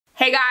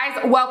Hey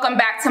guys, welcome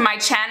back to my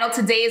channel.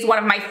 Today is one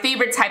of my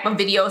favorite type of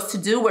videos to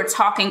do. We're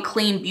talking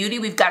clean beauty.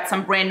 We've got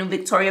some brand new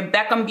Victoria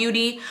Beckham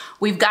beauty.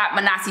 We've got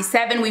Manasi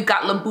 7. We've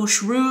got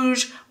Bouche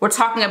Rouge. We're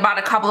talking about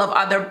a couple of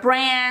other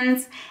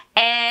brands.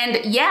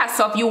 And yeah,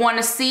 so if you want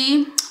to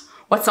see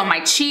what's on my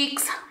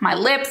cheeks, my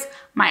lips,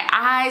 my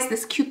eyes,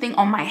 this cute thing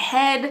on my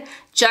head,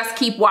 just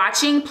keep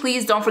watching.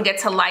 Please don't forget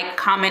to like,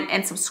 comment,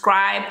 and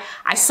subscribe.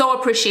 I so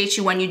appreciate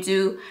you when you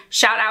do.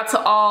 Shout out to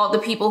all the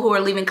people who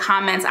are leaving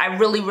comments. I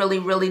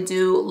really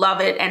do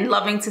love it, and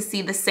loving to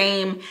see the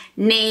same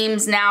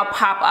names now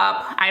pop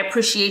up. I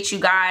appreciate you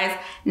guys.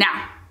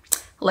 Now,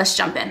 let's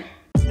jump in.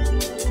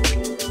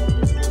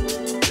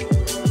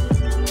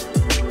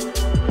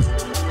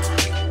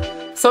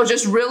 So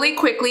just really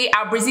quickly,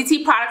 our Breezy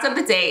Tee product of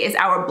the day is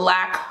our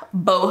black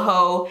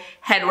boho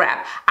head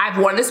wrap. I've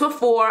worn this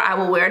before. I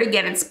will wear it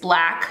again. It's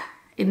black.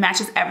 It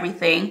matches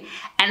everything.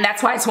 And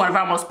that's why it's one of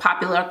our most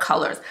popular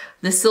colors.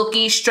 The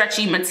silky,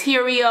 stretchy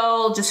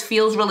material just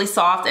feels really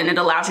soft, and it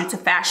allows you to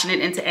fashion it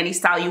into any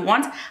style you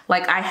want,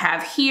 like I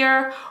have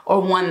here,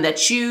 or one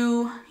that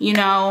you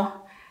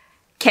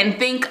can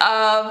think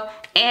of.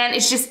 And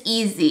it's just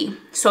easy.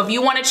 So if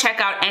you want to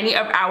check out any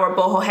of our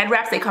boho head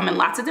wraps, they come in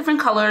lots of different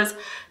colors.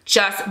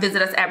 Just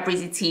visit us at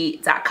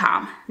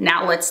breezytee.com.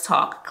 Now let's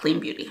talk clean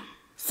beauty.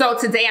 So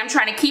today I'm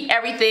trying to keep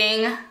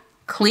everything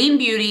clean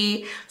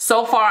beauty.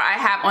 So far I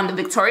have on the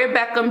Victoria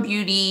Beckham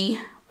Beauty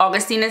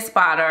Augustinus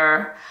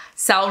Spotter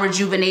Cell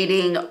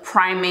Rejuvenating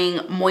Priming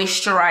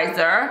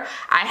Moisturizer.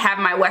 I have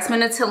my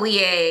Westman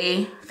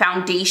Atelier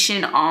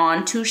foundation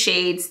on, 2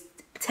 shades,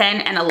 10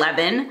 and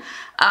 11.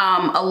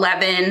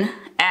 11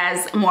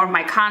 as more of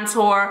my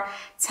contour,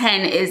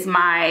 10 is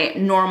my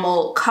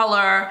normal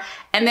color,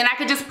 and then I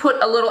could just put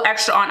a little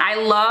extra on. I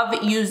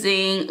love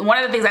using, one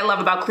of the things I love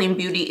about clean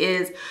beauty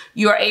is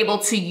you're able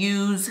to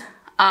use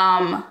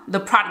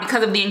the product,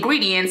 because of the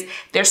ingredients,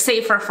 they're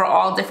safer for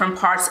all different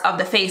parts of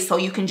the face, so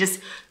you can just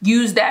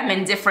use them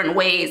in different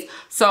ways.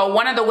 So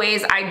one of the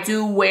ways I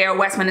do wear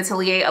Westman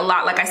Atelier a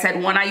lot, like I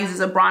said, one I use as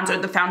a bronzer,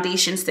 the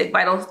foundation stick,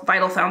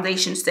 Vital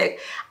Foundation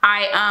Stick.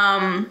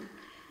 I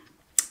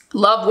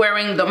love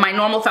wearing my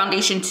normal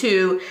foundation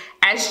too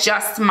as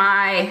just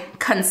my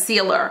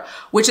concealer,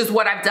 which is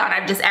what I've done.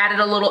 I've just added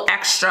a little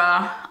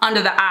extra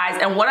under the eyes.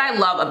 And what I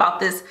love about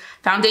this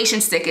foundation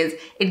stick is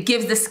it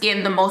gives the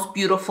skin the most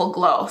beautiful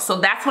glow. So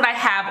that's what I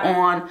have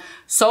on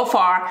so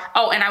far.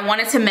 Oh, and I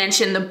wanted to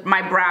mention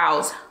my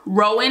brows.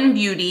 Roen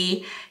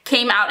Beauty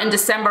came out in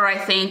December, I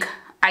think.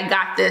 I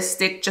got this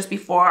stick just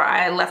before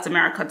I left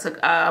America,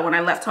 when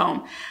I left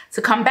home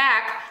to come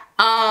back.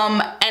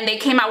 And they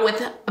came out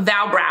with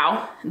Val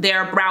Brow,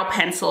 their brow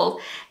pencil,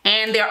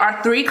 and there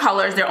are 3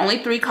 colors. There are only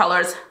 3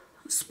 colors.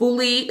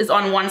 Spoolie is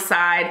on one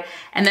side,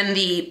 and then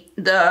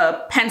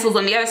the pencils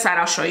on the other side.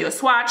 I'll show you a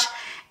swatch.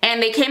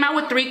 And they came out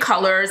with 3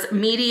 colors: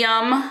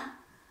 medium,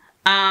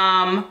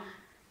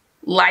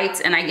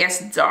 light, and I guess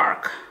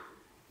dark.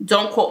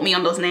 Don't quote me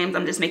on those names.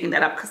 I'm just making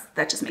that up because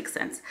that just makes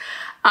sense.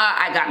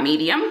 I got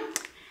medium,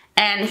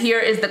 and here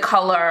is the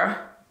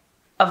color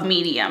of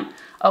medium.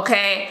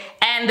 Okay,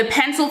 and the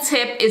pencil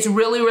tip is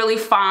really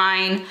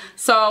fine,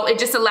 so it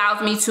just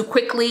allows me to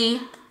quickly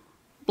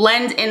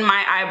blend in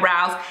my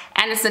eyebrows,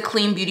 and it's a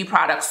clean beauty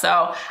product,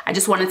 so I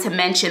just wanted to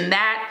mention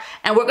that.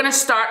 And we're gonna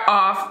start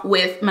off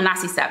with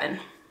Manasi 7.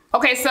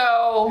 Okay,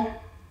 so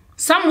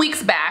some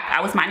weeks back I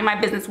was minding my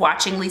business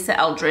watching Lisa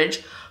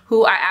Eldridge,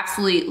 who I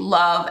absolutely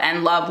love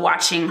and love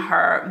watching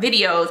her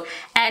videos,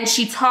 and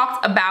she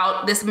talked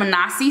about this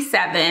Manasi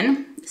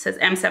 7, it says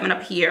M7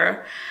 up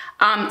here,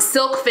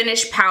 silk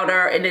finish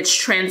powder, and it's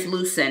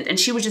translucent. And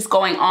she was just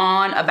going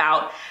on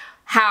about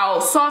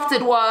how soft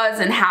it was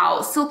and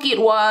how silky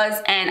it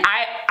was. And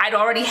I'd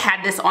already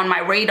had this on my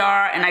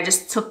radar, and I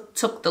just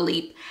took the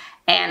leap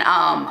and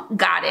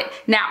got it.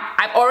 Now,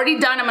 I've already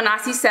done a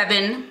Manasi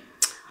 7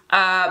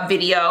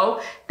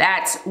 video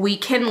that we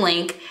can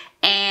link,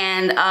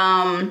 and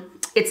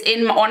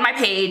it's on my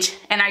page,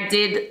 and I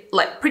did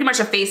like pretty much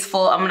a face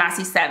full of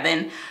Manasi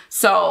 7.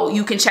 So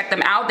you can check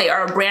them out. They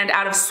are a brand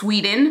out of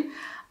Sweden.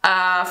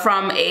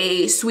 From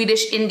a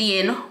Swedish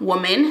Indian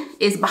woman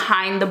is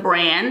behind the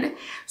brand.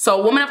 So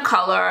a woman of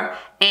color,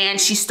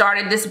 and she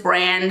started this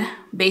brand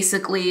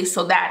basically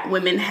so that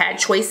women had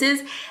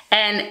choices.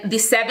 And the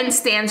 7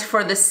 stands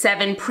for the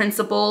 7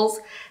 principles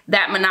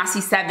that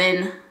Manasi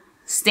 7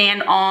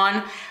 stand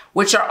on,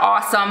 which are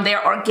awesome.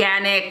 They're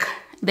organic,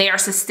 they are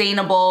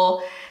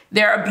sustainable.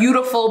 They're a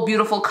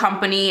beautiful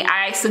company.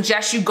 I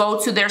suggest you go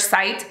to their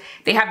site.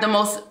 They have the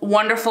most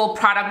wonderful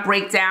product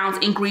breakdowns,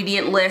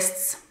 ingredient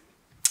lists.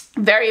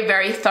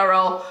 Very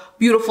thorough,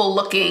 beautiful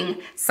looking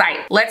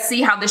site. Let's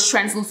see how this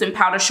translucent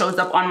powder shows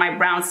up on my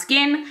brown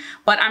skin,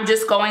 but I'm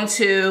just going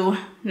to,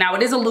 now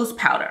it is a loose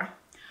powder.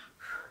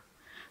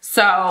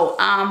 So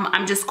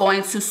I'm just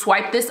going to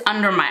swipe this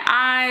under my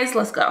eyes.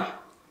 Let's go.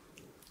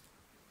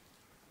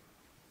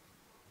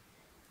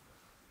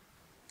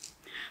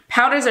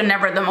 Powders are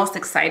never the most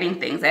exciting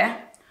things, eh?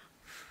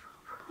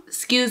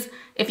 Excuse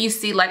if you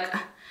see like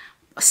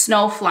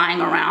snow flying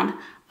around.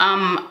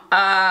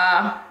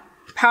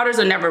 Powders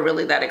are never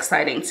really that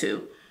exciting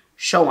to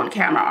show on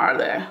camera, are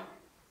they?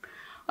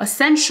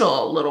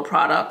 Essential little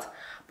product,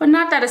 but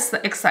not that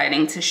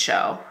exciting to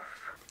show.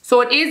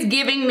 So it is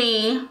giving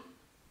me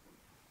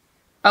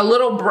a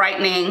little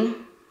brightening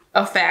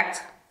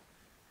effect.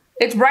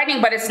 It's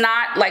brightening, but it's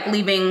not like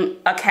leaving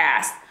a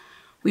cast.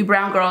 We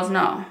brown girls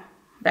know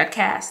that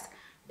cast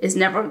is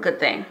never a good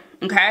thing,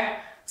 okay?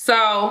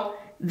 So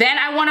then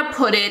I wanna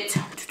put it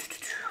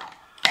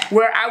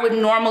where I would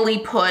normally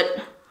put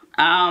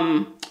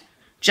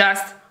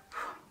just,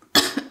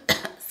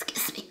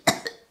 excuse me,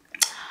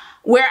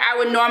 where I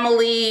would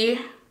normally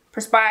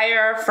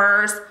perspire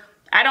first.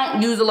 I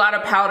don't use a lot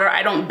of powder.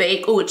 I don't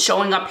bake. Oh, it's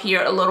showing up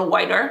here a little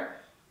whiter.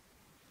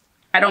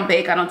 I don't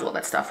bake. I don't do all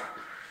that stuff.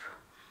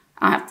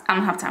 I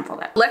don't have time for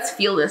that. Let's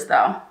feel this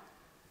though.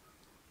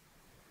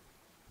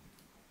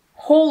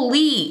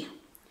 Holy,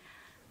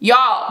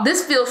 y'all,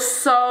 this feels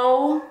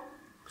so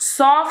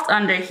soft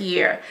under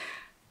here.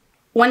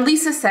 When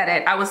Lisa said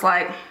it, I was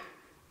like,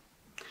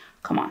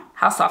 come on,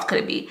 how soft could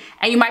it be?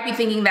 And you might be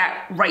thinking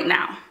that right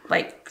now,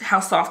 like how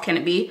soft can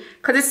it be?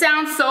 Because it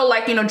sounds so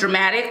like, you know,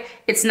 dramatic.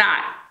 It's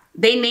not.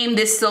 They named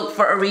this silk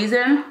for a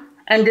reason,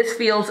 and this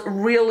feels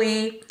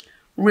really,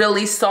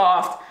 really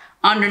soft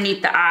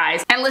underneath the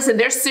eyes. And listen,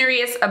 they're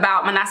serious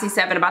about Manasi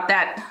 7, about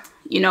that,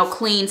 you know,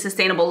 clean,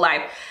 sustainable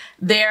life.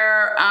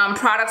 Their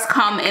products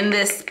come in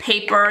this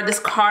paper, these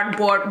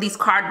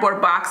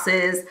cardboard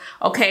boxes,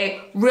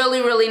 okay? Really,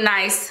 really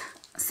nice,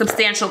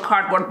 substantial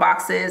cardboard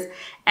boxes.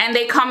 And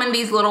they come in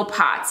these little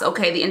pots,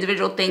 okay? The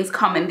individual things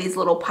come in these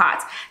little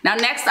pots. Now,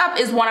 next up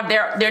is one of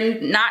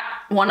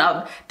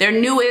their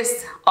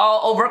newest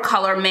all over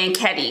color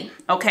Manketti,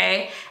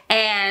 okay?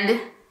 And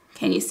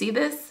can you see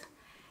this?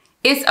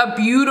 It's a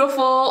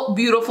beautiful,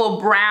 beautiful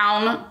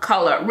brown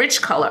color,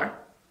 rich color.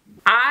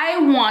 I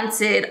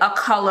wanted a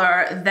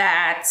color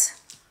that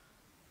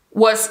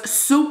was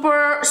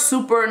super,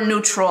 super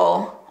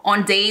neutral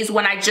on days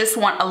when I just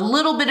want a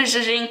little bit of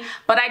zhuzhing,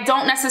 but I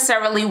don't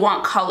necessarily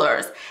want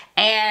colors.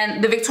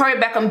 And the Victoria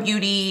Beckham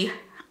Beauty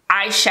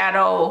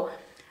eyeshadow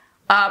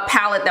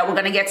palette that we're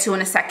gonna get to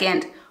in a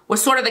second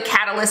was sort of the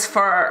catalyst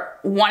for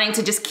wanting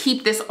to just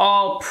keep this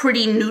all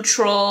pretty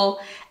neutral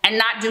and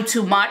not do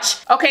too much.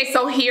 Okay,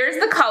 so here's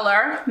the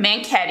color,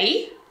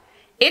 Manketti.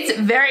 It's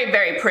very,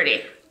 very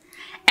pretty.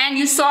 And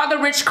you saw the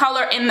rich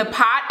color in the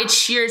pot, it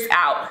shears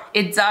out.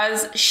 It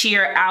does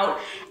shear out.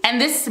 And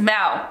this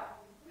smell,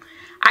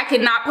 I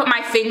could not put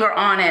my finger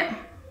on it.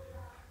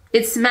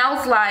 It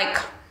smells like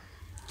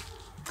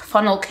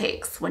funnel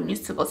cakes when you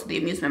used to go to the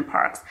amusement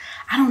parks.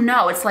 I don't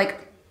know, it's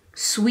like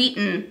sweet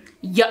and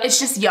it's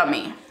just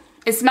yummy.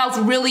 It smells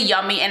really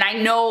yummy, and I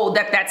know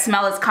that that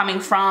smell is coming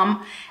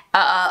from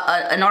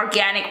an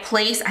organic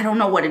place. I don't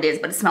know what it is,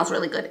 but it smells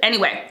really good.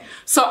 Anyway,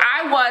 so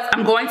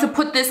I'm going to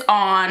put this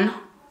on.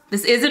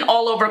 This isn't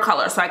all over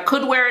color, so I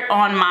could wear it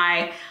on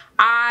my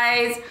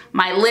eyes,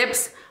 my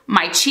lips,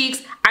 my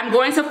cheeks. I'm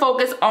going to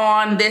focus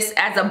on this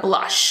as a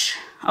blush,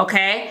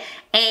 okay?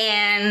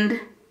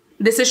 And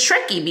this is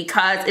tricky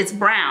because it's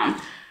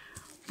brown.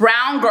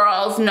 Brown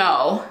girls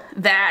know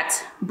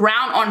that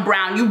brown on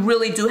brown, you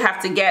really do have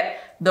to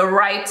get the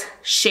right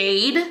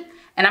shade.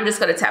 And I'm just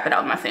gonna tap it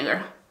out with my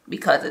finger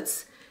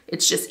because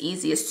it's just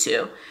easiest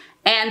to.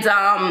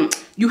 And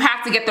you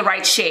have to get the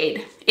right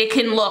shade. It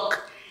can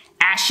look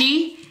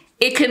ashy.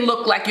 It can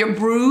look like you're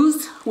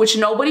bruised, which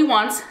nobody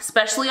wants,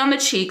 especially on the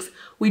cheeks.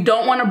 We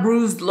don't want a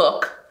bruised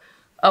look,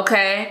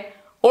 okay?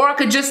 Or it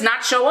could just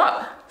not show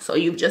up. So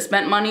you've just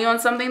spent money on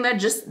something that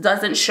just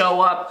doesn't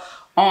show up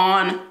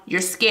on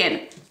your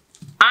skin.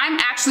 I'm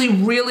actually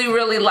really,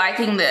 really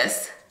liking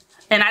this.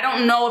 And I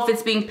don't know if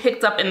it's being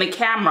picked up in the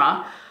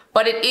camera,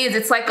 but it is.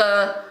 It's like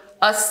a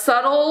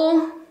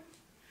subtle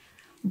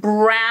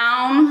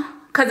brown,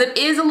 because it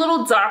is a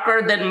little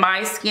darker than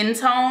my skin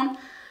tone.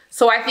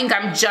 So I think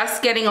I'm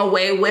just getting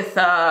away with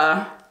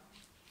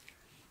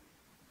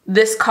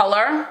this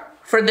color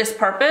for this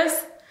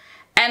purpose.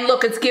 And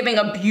look, it's giving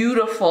a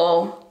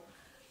beautiful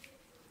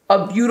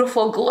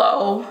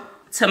glow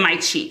to my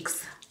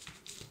cheeks.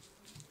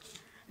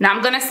 Now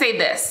I'm gonna say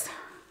this,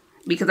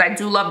 because I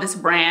do love this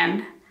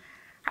brand.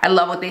 I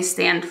love what they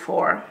stand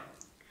for.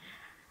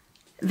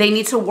 They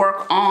need to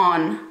work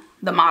on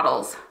the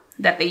models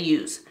that they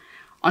use.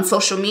 On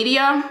social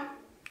media,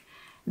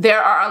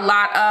 there are a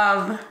lot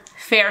of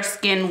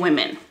fair-skinned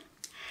women.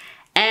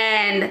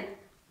 And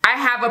I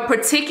have a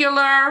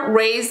particular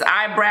raised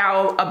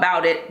eyebrow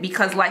about it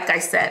because, like I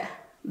said,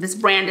 this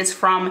brand is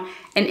from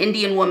an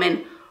Indian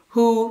woman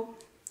who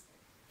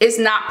is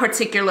not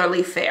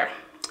particularly fair.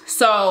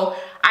 So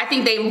I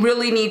think they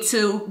really need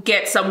to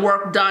get some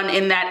work done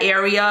in that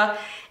area.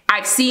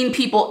 I've seen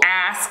people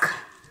ask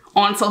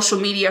on social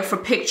media for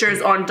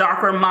pictures on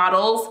darker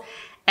models,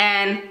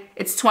 and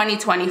it's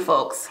 2020,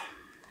 folks.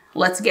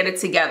 Let's get it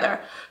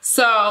together.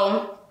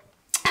 So,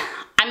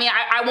 I mean,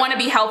 I want to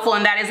be helpful,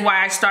 and that is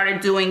why I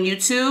started doing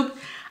YouTube.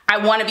 I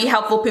want to be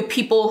helpful to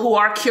people who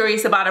are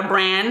curious about a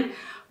brand,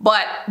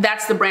 but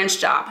that's the brand's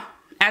job.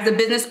 As a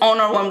business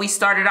owner, when we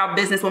started our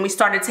business, when we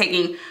started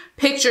taking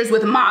pictures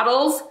with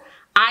models,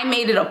 I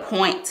made it a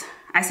point.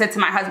 I said to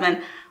my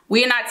husband,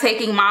 we're not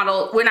taking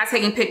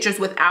pictures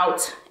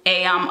without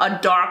a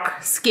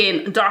dark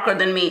skin, darker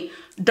than me,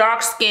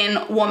 dark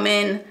skin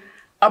woman,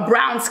 a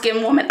brown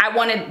skin woman. I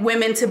wanted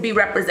women to be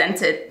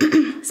represented,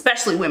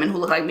 especially women who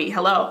look like me,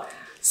 hello.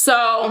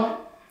 So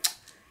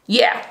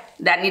yeah,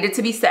 that needed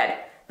to be said.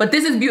 But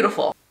this is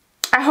beautiful.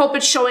 I hope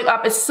it's showing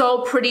up. It's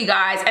so pretty,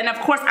 guys. And of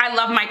course, I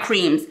love my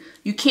creams.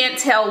 You can't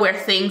tell where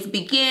things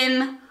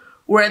begin,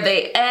 where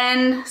they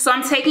end. So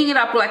I'm taking it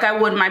up like I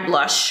would my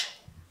blush.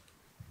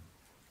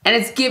 And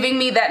it's giving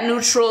me that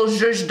neutral,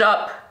 zhuzhed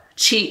up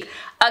cheek.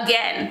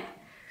 Again,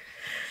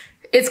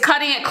 it's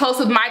cutting it close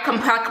with my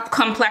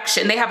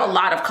complexion. They have a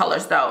lot of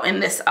colors though in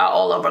this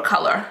all over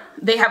color.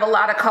 They have a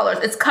lot of colors.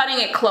 It's cutting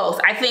it close.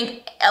 I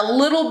think a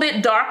little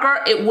bit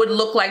darker, it would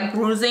look like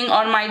bruising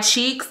on my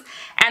cheeks,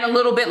 and a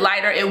little bit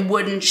lighter, it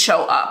wouldn't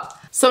show up.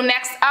 So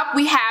next up,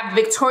 we have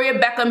Victoria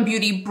Beckham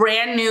Beauty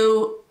brand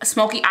new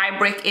Smoky Eye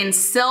Brick in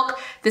silk.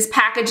 This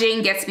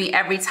packaging gets me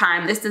every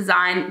time. This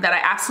design that I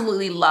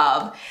absolutely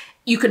love.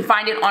 You can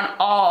find it on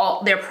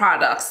all their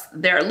products,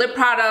 their lip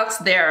products,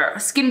 their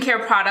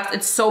skincare products.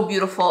 It's so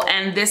beautiful.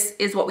 And this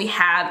is what we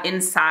have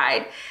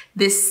inside.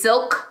 This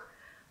silk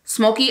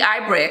Smoky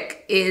Eye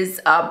Brick is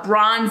a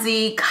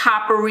bronzy,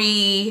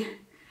 coppery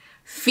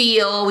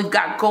feel. We've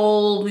got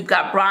gold, we've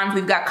got bronze,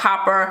 we've got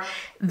copper.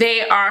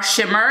 They are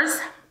shimmers.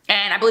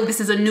 And I believe this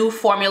is a new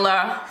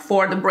formula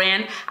for the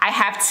brand. I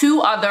have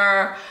two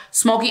other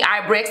Smoky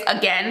Eye Bricks.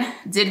 Again,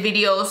 did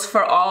videos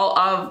for all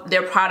of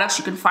their products.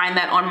 You can find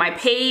that on my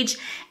page.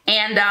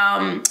 And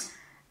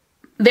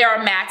there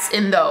are mattes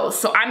in those.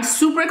 So I'm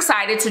super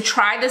excited to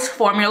try this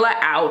formula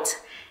out.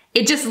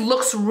 It just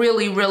looks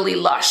really, really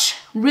lush.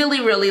 Really,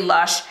 really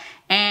lush.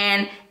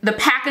 And the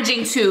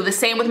packaging too, the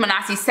same with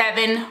Manasi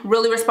 7,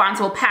 really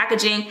responsible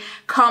packaging.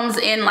 Comes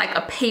in like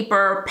a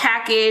paper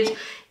package.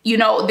 You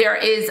know, there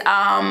is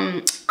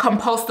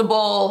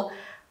compostable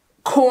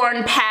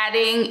corn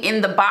padding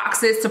in the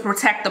boxes to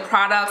protect the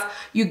products.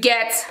 You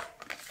get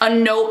a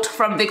note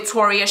from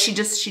Victoria. She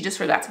just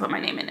forgot to put my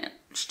name in it.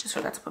 She just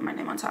forgot to put my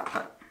name on top,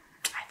 but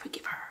I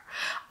forgive her.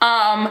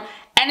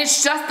 And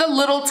it's just the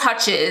little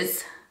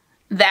touches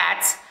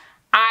that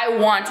I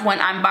want when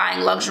I'm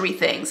buying luxury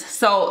things.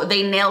 So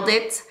they nailed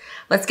it.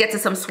 Let's get to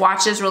some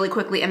swatches really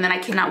quickly, and then I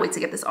cannot wait to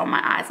get this on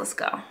my eyes. Let's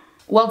go.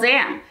 Well,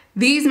 damn.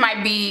 These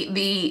might be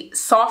the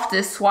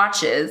softest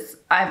swatches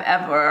I've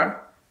ever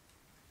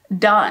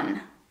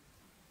done.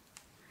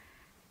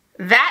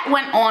 That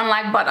went on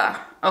like butter,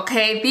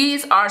 okay?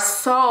 These are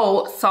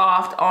so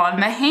soft on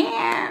the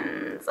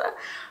hands.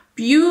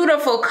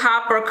 Beautiful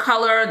copper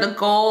color, the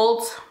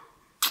gold.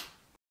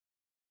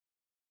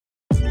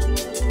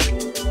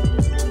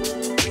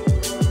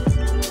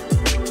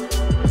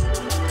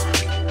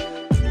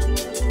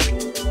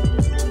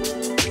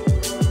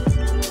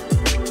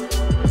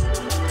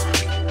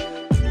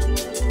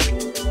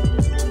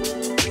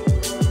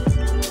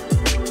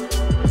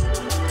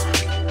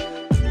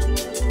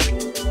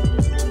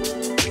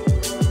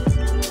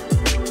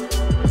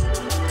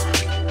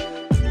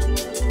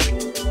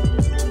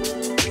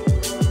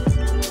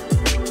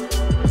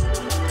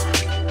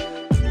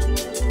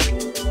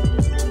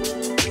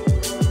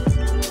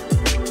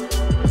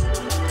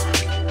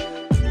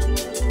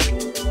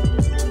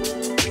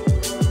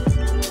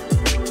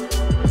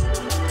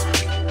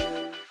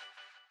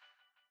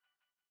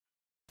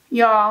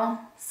 Y'all,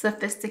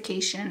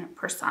 sophistication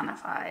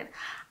personified.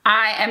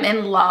 I am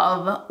in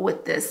love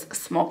with this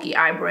Smoky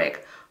Eye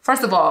Brick.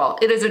 First of all,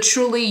 it is a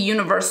truly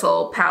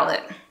universal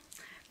palette.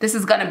 This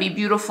is gonna be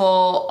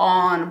beautiful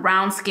on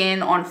brown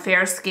skin, on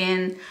fair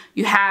skin.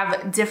 You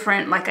have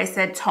different, like I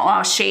said,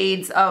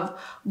 shades of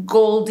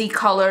goldy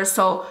colors,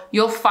 so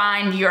you'll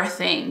find your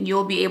thing.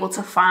 You'll be able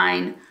to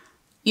find,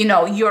 you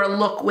know, your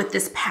look with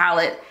this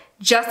palette.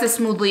 Just as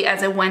smoothly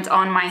as it went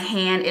on my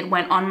hand, it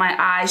went on my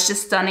eyes,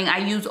 just stunning. I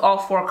used all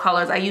 4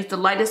 colors. I used the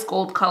lightest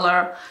gold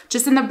color,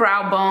 just in the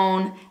brow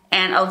bone,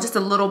 and just a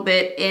little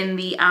bit in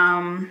the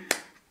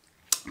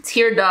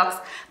tear ducts.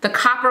 The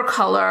copper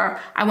color,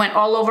 I went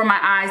all over my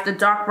eyes. The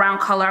dark brown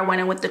color, I went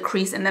in with the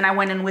crease, and then I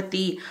went in with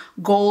the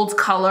gold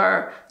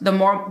color, the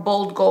more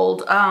bold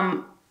gold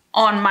on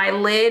my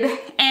lid.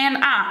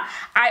 And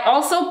I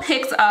also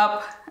picked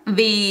up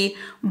the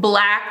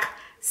black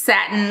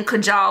Satin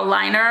Kajal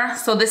liner.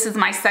 So this is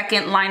my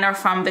second liner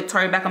from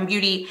Victoria Beckham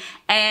Beauty,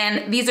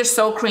 and these are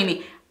so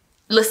creamy.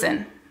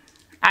 Listen,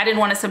 I didn't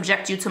want to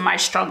subject you to my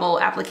struggle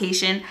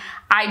application.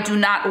 I do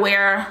not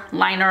wear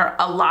liner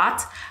a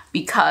lot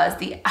because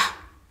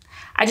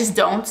I just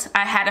don't.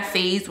 I had a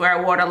phase where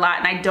I wore it a lot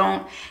and I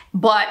don't,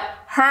 but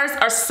hers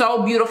are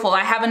so beautiful.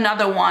 I have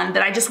another one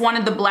that I just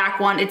wanted the black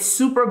one. It's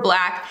super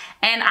black,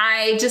 and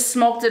I just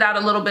smoked it out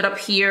a little bit up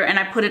here and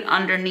I put it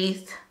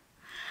underneath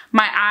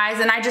my eyes,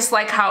 and I just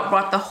like how it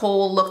brought the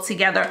whole look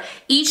together.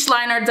 Each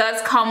liner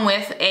does come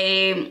with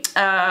a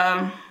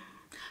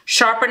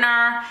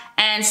sharpener,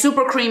 and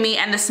super creamy,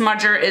 and the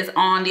smudger is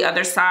on the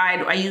other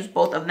side. I use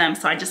both of them,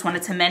 so I just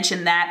wanted to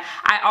mention that.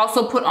 I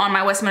also put on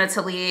my Westman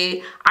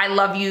Atelier I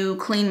Love You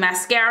Clean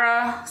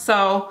Mascara,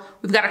 so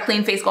we've got a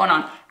clean face going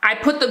on. I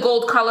put the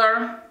gold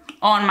color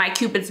on my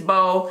Cupid's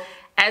bow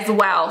as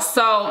well.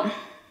 So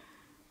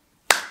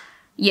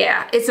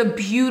yeah, it's a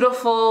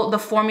beautiful, the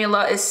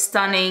formula is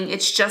stunning.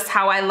 It's just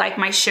how I like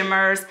my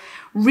shimmers.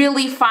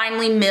 Really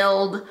finely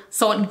milled,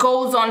 so it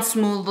goes on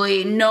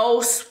smoothly.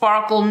 No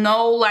sparkle,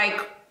 no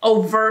like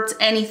overt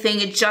anything.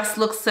 It just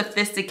looks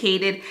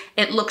sophisticated.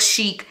 It looks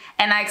chic,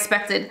 and I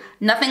expected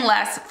nothing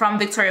less from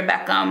Victoria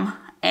Beckham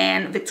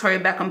and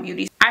Victoria Beckham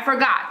Beauty. I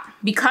forgot,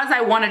 because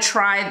I want to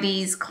try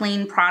these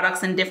clean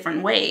products in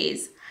different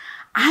ways,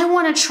 I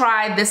want to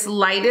try this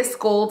lightest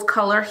gold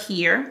color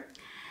here,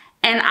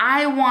 and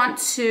I want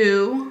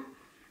to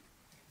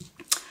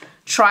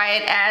try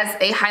it as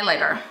a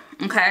highlighter.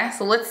 Okay,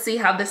 so let's see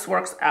how this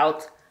works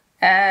out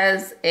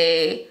as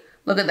a,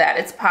 look at that,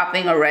 it's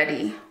popping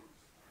already.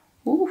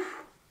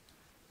 Oof.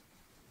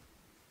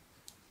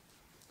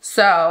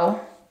 So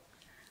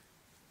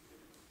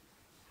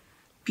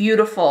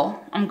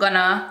beautiful. I'm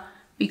gonna,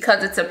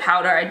 because it's a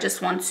powder, I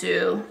just want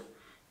to,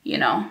 you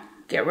know,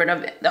 get rid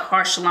of the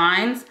harsh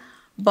lines,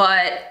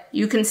 but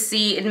you can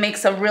see it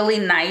makes a really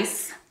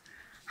nice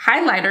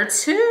highlighter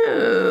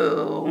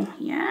too.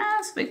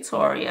 Yes,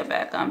 Victoria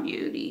Beckham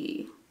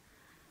Beauty.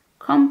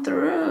 Come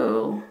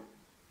through.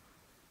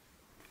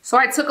 So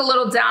I took a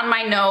little down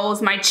my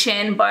nose, my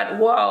chin, but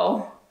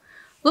whoa.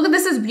 Look at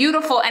this, is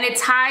beautiful, and it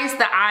ties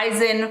the eyes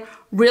in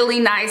really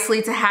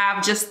nicely to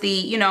have just the,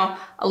 you know,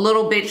 a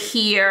little bit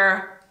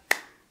here.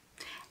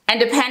 And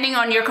depending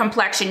on your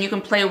complexion, you can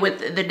play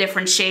with the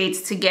different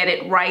shades to get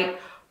it right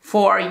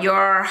for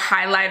your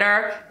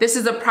highlighter. This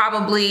is a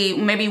probably,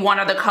 maybe one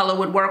other color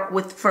would work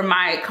with for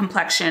my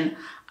complexion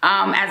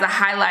as a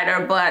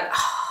highlighter, but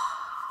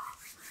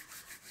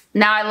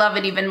now I love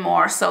it even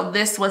more. So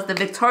this was the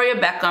Victoria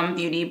Beckham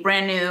Beauty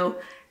brand new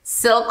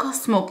Silk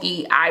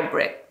Smoky Eye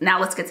Brick. Now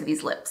let's get to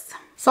these lips.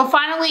 So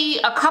finally,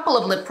 a couple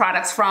of lip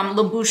products from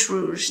Bouche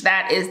Rouge.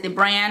 That is the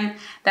brand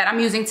that I'm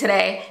using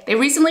today. They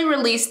recently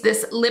released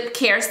this lip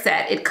care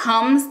set. It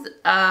comes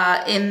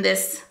in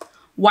this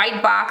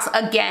white box.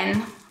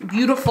 Again,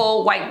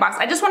 beautiful white box.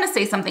 I just want to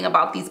say something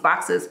about these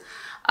boxes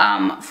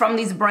from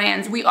these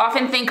brands. We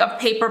often think of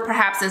paper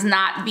perhaps as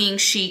not being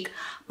chic,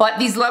 but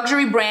these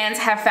luxury brands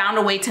have found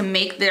a way to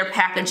make their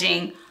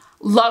packaging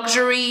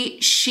luxury,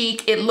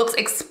 chic. It looks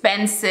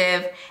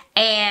expensive,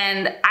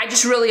 and I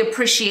just really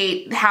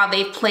appreciate how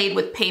they've played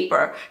with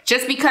paper.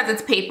 Just because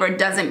it's paper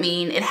doesn't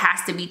mean it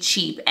has to be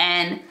cheap,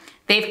 and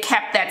they've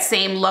kept that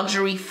same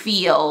luxury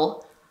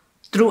feel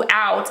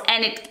throughout,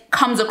 and it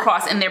comes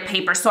across in their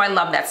paper, so I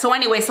love that. So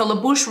anyway, so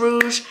Bouche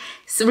Rouge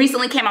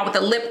recently came out with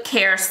a lip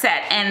care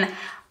set, and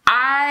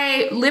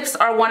lips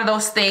are one of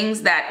those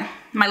things that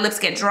my lips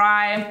get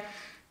dry.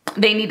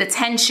 They need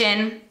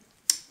attention.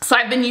 So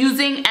I've been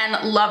using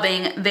and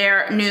loving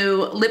their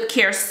new lip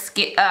care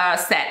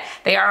set.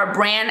 They are a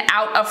brand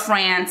out of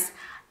France,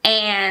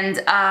 and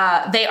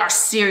they are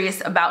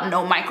serious about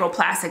no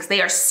microplastics.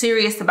 They are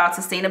serious about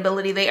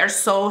sustainability. They are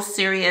so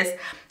serious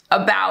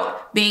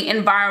about being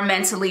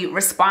environmentally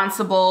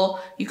responsible.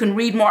 You can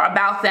read more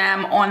about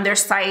them on their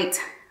site.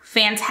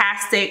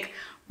 Fantastic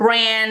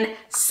brand,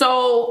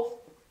 so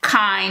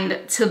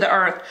kind to the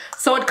earth.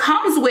 So it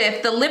comes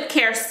with the lip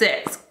care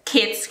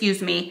kit,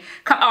 excuse me.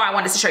 Oh, I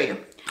wanted to show you.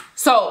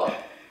 So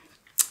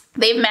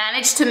they've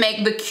managed to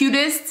make the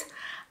cutest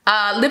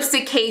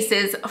lipstick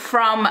cases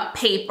from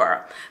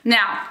paper.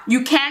 Now,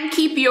 you can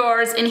keep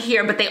yours in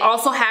here, but they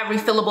also have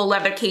refillable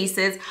leather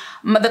cases.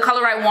 The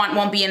color I want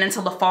won't be in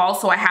until the fall,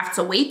 so I have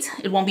to wait.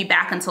 It won't be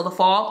back until the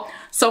fall.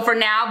 So for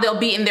now, they'll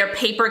be in their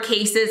paper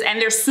cases,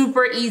 and they're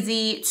super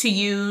easy to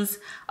use,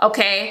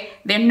 okay?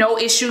 There are no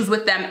issues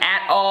with them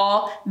at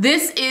all.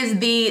 This is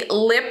the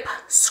lip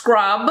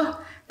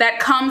scrub that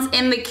comes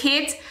in the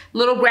kit.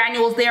 Little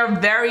granules there,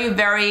 very,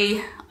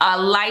 very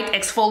light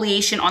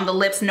exfoliation on the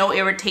lips, no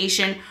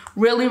irritation.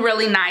 Really,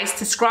 really nice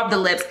to scrub the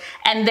lips.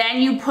 And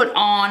then you put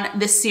on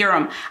the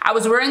serum. I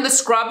was wearing the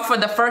scrub for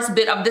the first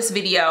bit of this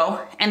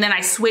video, and then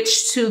I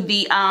switched to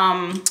the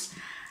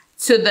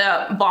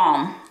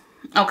balm,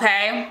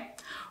 okay?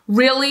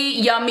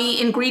 Really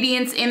yummy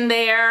ingredients in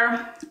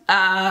there,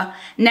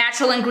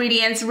 natural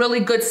ingredients, really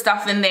good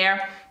stuff in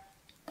there.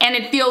 And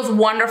it feels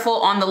wonderful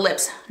on the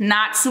lips.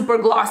 Not super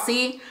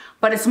glossy,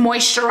 but it's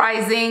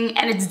moisturizing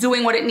and it's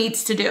doing what it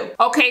needs to do.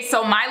 Okay,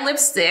 so my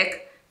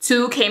lipstick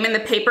too came in the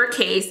paper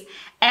case,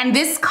 and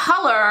this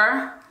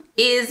color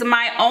is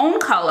my own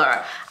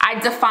color. I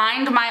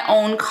defined my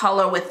own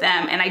color with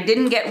them, and I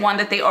didn't get one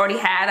that they already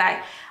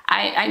had.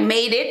 I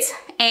made it,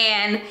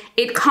 and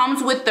it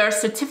comes with their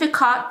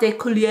Certificat de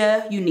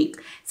Couleur Unique.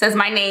 It says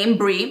my name,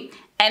 Bree,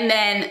 and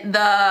then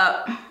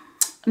the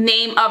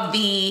name of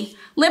the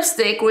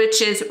lipstick,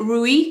 which is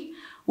Roen,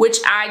 which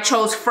I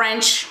chose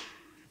French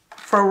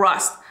for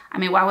rust. I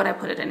mean, why would I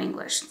put it in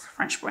English? It's a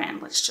French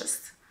brand. Let's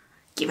just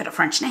give it a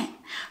French name.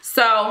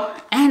 So,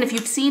 and if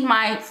you've seen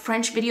my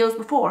French videos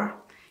before,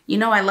 you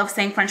know I love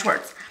saying French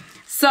words.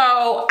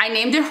 So I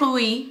named it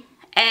Roen,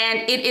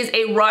 and it is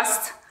a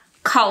rust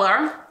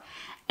color.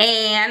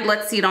 And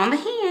let's see it on the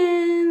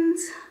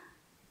hands.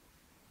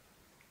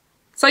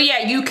 So yeah,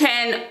 you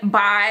can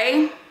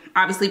buy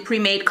obviously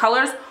pre-made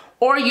colors,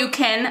 or you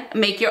can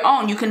make your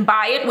own. You can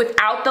buy it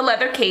without the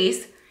leather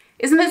case.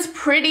 Isn't this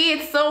pretty?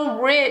 It's so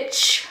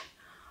rich.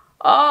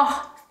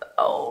 Oh,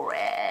 so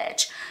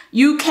rich.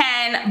 You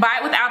can buy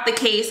it without the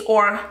case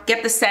or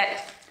get the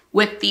set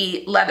with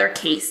the leather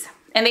case.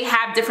 And they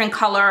have different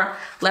color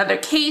leather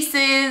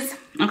cases,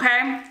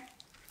 okay?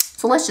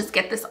 So let's just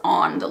get this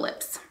on the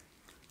lips.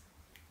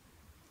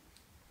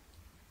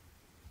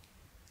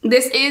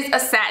 This is a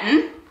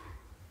satin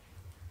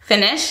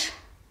finish.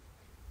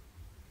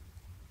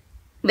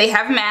 They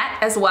have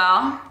matte as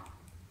well.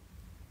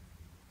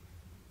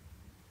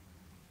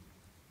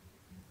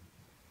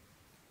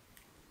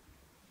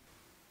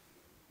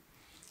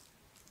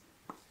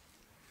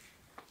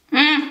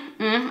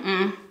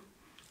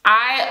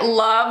 I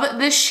love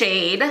the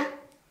shade.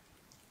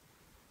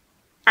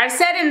 I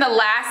said in the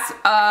last,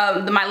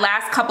 my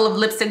last couple of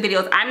lipstick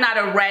videos, I'm not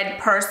a red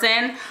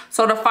person.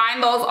 So to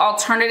find those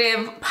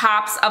alternative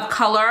pops of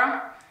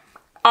color,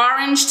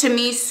 orange to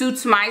me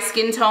suits my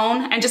skin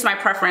tone and just my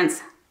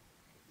preference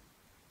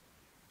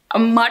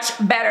much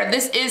better.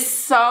 This is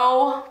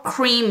so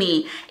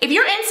creamy. If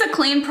you're into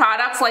clean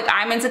products like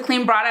I'm into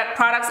clean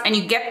products and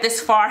you get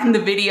this far in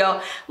the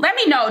video, let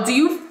me know. Do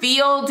you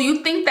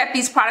think that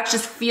these products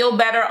just feel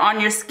better on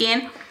your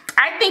skin?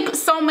 I think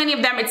so many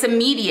of them, it's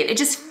immediate. It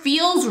just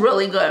feels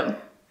really good.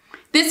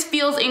 This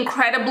feels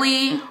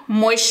incredibly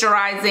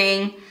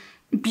moisturizing,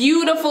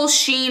 beautiful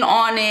sheen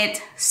on it.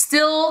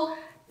 Still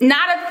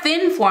not a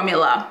thin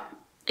formula.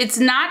 It's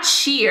not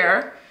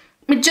sheer.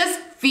 It just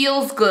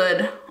feels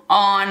good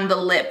on the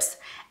lips.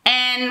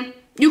 And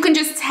you can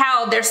just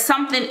tell there's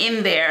something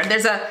in there.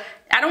 There's a,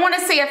 I don't want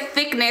to say a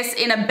thickness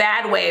in a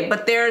bad way,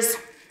 but there's,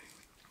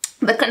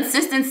 the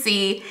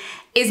consistency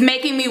is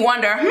making me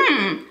wonder,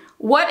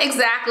 what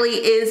exactly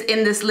is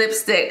in this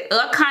lipstick?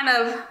 What kind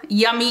of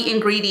yummy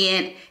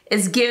ingredient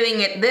is giving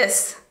it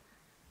this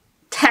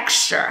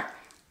texture?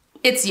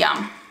 It's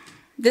yum.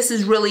 This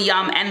is really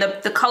yum, and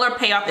the color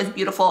payoff is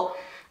beautiful.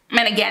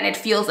 And again, it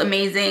feels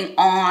amazing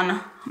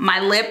on my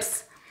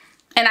lips,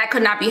 and I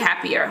could not be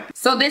happier.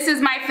 So this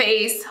is my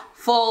face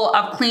full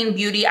of clean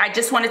beauty. I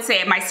just wanted to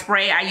say my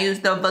spray, I use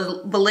the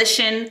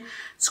Volition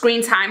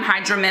Screen Time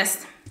Hydra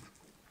Mist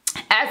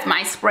as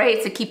my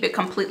spray to keep it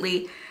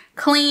completely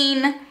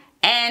clean.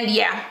 And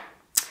yeah,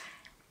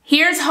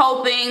 here's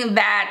hoping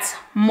that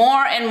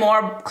more and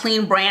more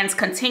clean brands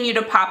continue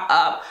to pop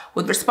up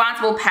with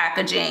responsible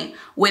packaging,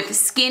 with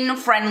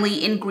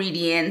skin-friendly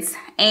ingredients,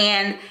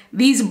 and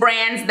these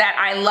brands that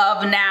I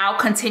love now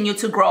continue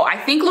to grow. I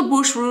think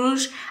Bouche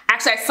Rouge,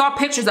 actually I saw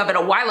pictures of it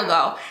a while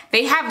ago.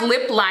 They have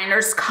lip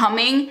liners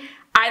coming.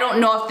 I don't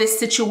know if this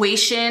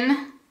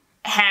situation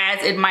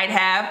it might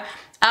have,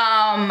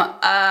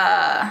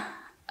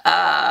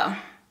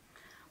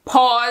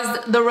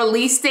 paused the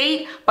release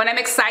date, but I'm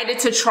excited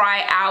to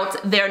try out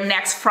their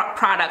next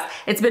product.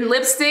 It's been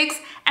lipsticks,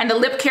 and the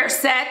lip care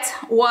set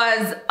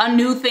was a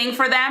new thing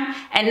for them,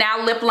 and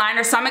now lip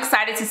liner. So I'm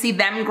excited to see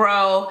them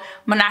grow,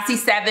 Manasi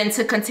 7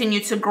 to continue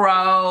to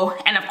grow,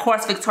 and of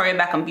course Victoria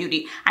Beckham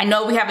Beauty. I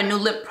know we have a new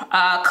lip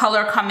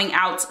color coming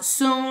out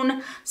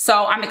soon,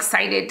 so I'm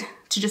excited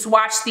to just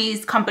watch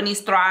these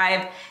companies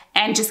thrive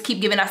and just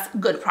keep giving us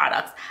good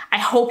products. I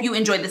hope you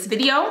enjoyed this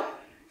video.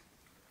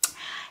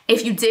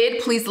 If you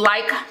did, please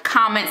like,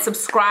 comment,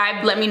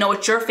 subscribe. Let me know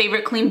what your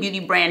favorite clean beauty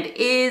brand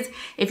is.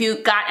 If you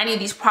got any of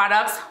these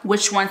products,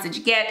 which ones did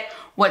you get?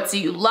 What do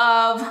you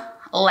love?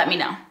 Let me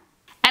know.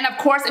 And of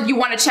course, if you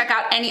want to check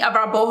out any of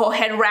our Boho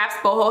head wraps,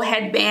 Boho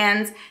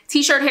headbands,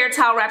 t-shirt, hair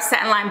towel wraps,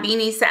 satin line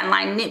beanies, satin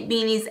line knit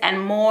beanies, and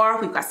more,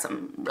 we've got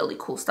some really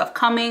cool stuff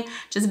coming.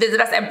 Just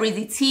visit us at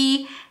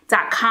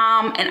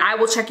breezytee.com, and I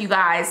will check you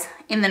guys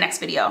in the next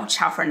video.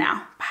 Ciao for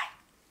now. Bye.